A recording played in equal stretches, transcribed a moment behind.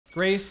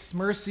Grace,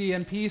 mercy,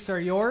 and peace are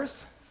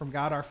yours from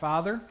God our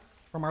Father,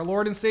 from our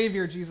Lord and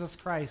Savior, Jesus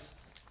Christ.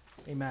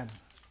 Amen.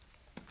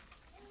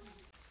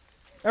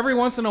 Every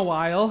once in a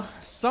while,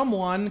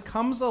 someone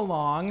comes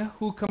along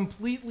who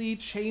completely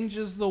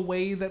changes the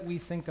way that we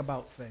think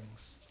about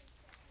things.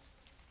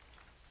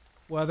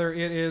 Whether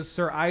it is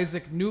Sir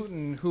Isaac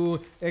Newton, who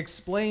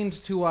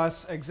explained to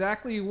us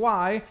exactly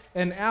why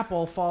an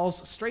apple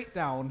falls straight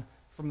down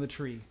from the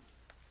tree,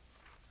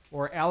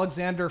 or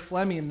Alexander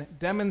Fleming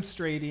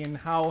demonstrating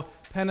how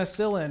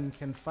penicillin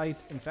can fight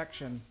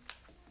infection,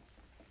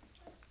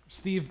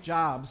 Steve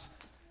Jobs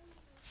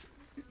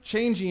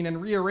changing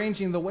and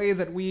rearranging the way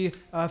that we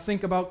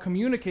think about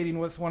communicating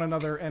with one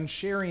another and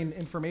sharing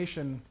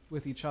information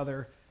with each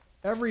other.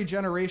 Every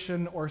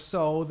generation or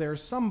so,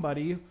 there's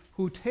somebody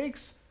who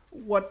takes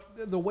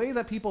the way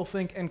that people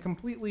think and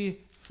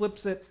completely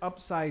flips it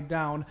upside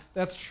down.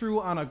 That's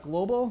true on a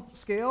global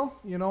scale,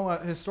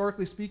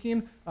 historically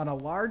speaking, on a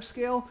large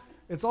scale.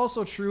 It's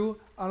also true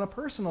on a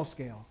personal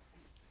scale.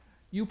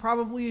 You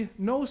probably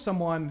know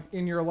someone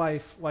in your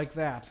life like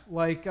that.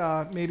 Like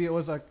maybe it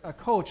was a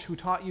coach who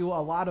taught you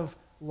a lot of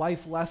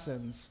life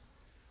lessons,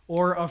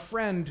 or a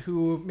friend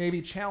who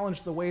maybe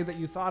challenged the way that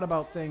you thought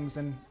about things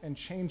and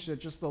changed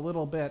it just a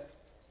little bit.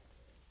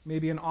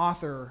 Maybe an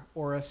author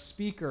or a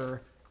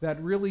speaker that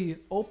really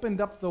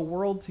opened up the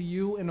world to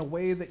you in a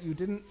way that you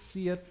didn't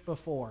see it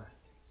before.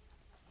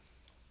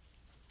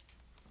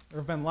 There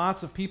have been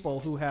lots of people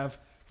who have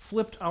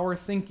flipped our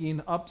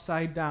thinking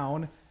upside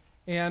down,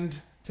 and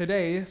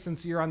today,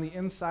 since you're on the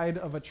inside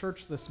of a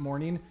church this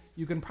morning,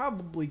 you can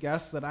probably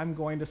guess that I'm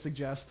going to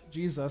suggest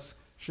Jesus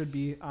should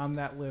be on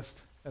that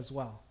list as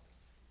well.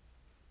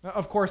 Now,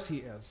 of course he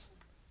is.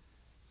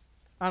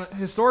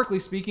 Historically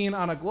speaking,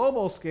 on a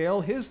global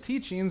scale, his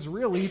teachings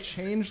really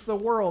changed the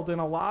world in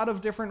a lot of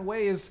different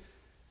ways,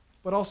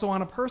 but also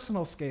on a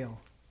personal scale.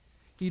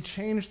 He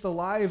changed the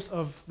lives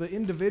of the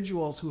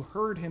individuals who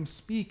heard him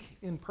speak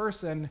in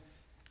person,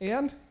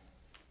 and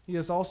he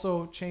has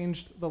also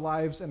changed the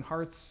lives and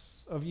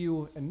hearts of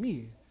you and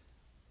me.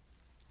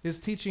 His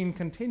teaching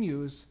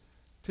continues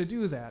to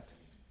do that,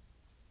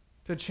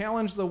 to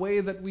challenge the way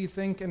that we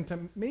think and to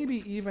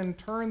maybe even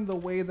turn the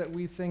way that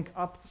we think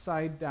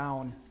upside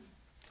down.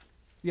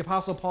 The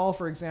Apostle Paul,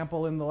 for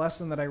example, in the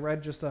lesson that I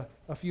read just a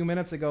few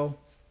minutes ago,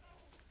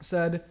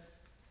 said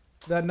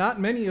that not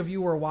many of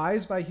you were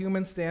wise by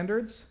human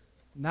standards,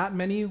 not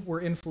many were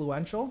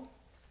influential,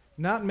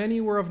 not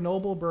many were of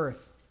noble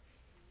birth,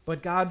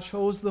 but God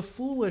chose the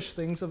foolish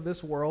things of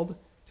this world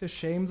to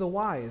shame the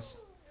wise.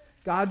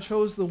 God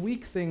chose the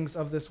weak things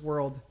of this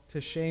world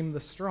to shame the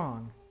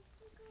strong.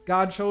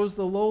 God chose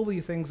the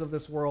lowly things of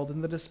this world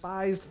and the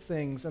despised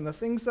things and the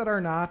things that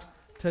are not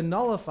to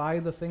nullify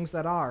the things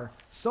that are,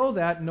 so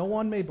that no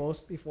one may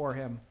boast before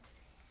him.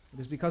 It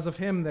is because of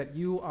him that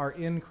you are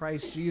in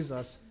Christ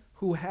Jesus,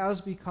 who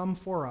has become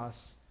for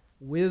us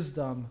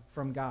wisdom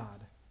from God.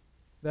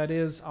 That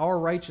is our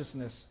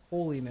righteousness,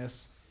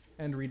 holiness,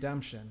 and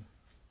redemption.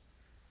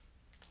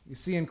 You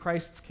see, in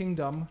Christ's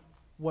kingdom,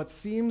 what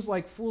seems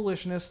like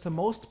foolishness to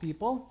most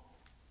people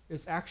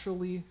is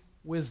actually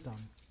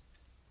wisdom.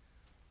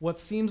 What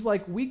seems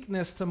like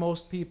weakness to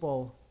most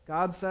people,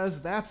 God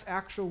says that's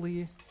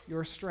actually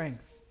your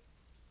strength.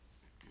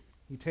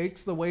 He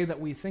takes the way that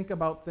we think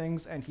about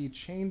things and he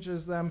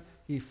changes them.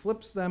 He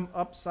flips them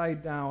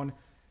upside down.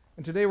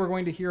 And today we're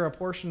going to hear a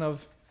portion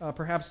of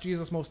perhaps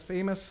Jesus' most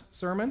famous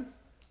sermon.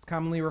 It's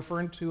commonly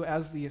referred to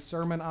as the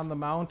Sermon on the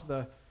Mount.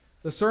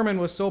 The sermon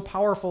was so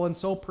powerful and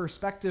so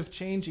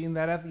perspective-changing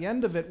that at the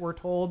end of it, we're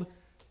told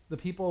the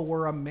people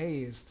were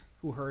amazed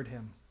who heard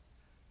him.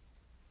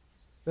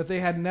 That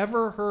they had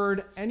never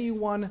heard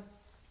anyone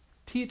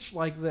teach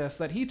like this,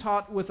 that he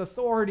taught with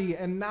authority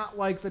and not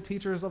like the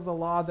teachers of the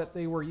law that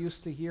they were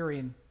used to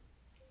hearing.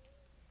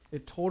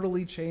 It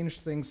totally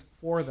changed things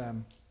for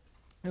them.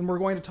 And we're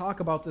going to talk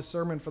about this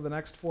sermon for the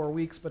next 4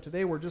 weeks, but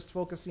today we're just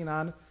focusing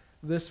on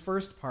this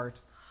first part.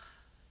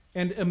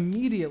 And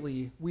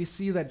immediately we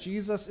see that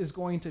Jesus is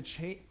going to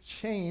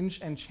change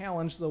and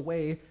challenge the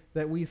way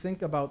that we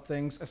think about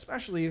things,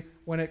 especially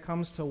when it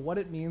comes to what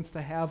it means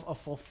to have a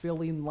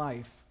fulfilling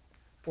life,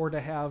 or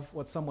to have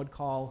what some would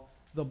call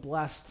the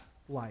blessed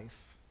life.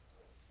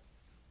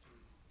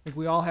 I think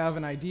we all have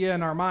an idea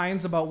in our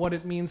minds about what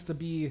it means to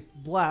be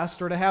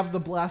blessed or to have the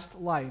blessed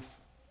life.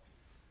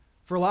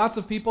 For lots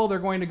of people, they're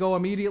going to go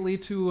immediately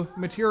to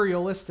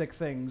materialistic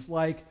things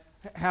like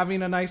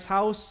having a nice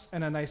house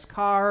and a nice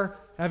car,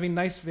 having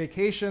nice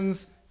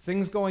vacations,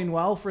 things going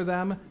well for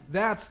them.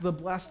 That's the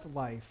blessed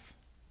life.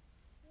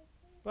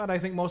 But I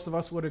think most of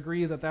us would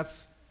agree that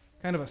that's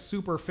kind of a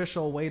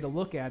superficial way to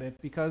look at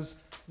it, because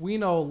we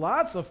know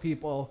lots of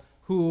people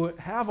who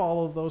have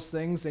all of those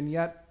things and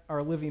yet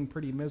are living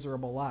pretty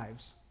miserable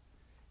lives.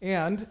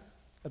 And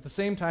at the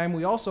same time,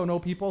 we also know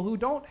people who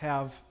don't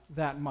have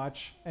that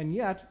much and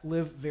yet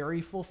live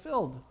very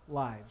fulfilled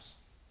lives.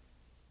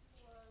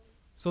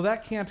 So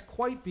that can't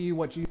quite be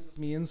what Jesus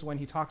means when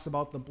he talks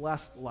about the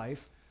blessed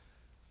life.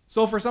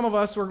 So for some of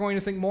us, we're going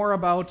to think more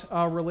about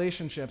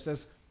relationships.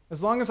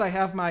 As long as I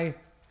have my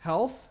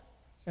health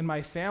and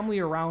my family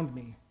around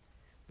me,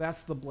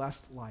 that's the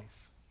blessed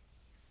life.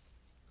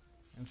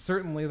 And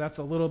certainly that's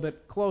a little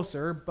bit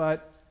closer,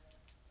 but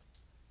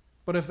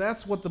if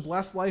that's what the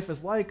blessed life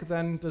is like,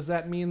 then does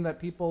that mean that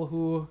people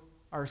who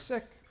are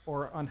sick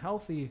or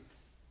unhealthy,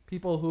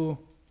 people who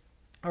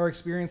are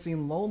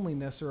experiencing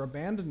loneliness or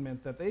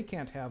abandonment, that they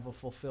can't have a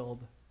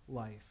fulfilled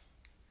life?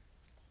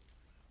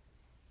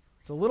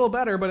 It's a little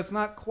better, but it's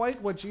not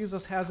quite what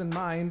Jesus has in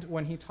mind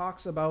when he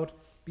talks about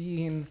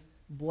being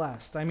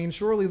blessed. I mean,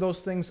 surely those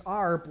things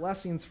are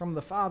blessings from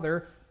the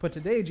Father, but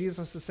today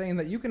Jesus is saying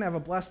that you can have a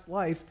blessed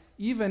life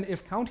even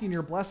if counting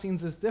your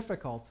blessings is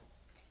difficult,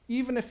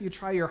 even if you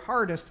try your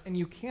hardest and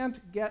you can't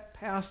get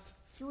past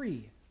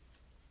 3.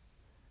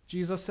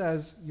 Jesus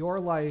says your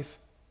life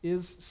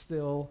is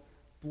still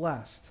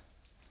blessed.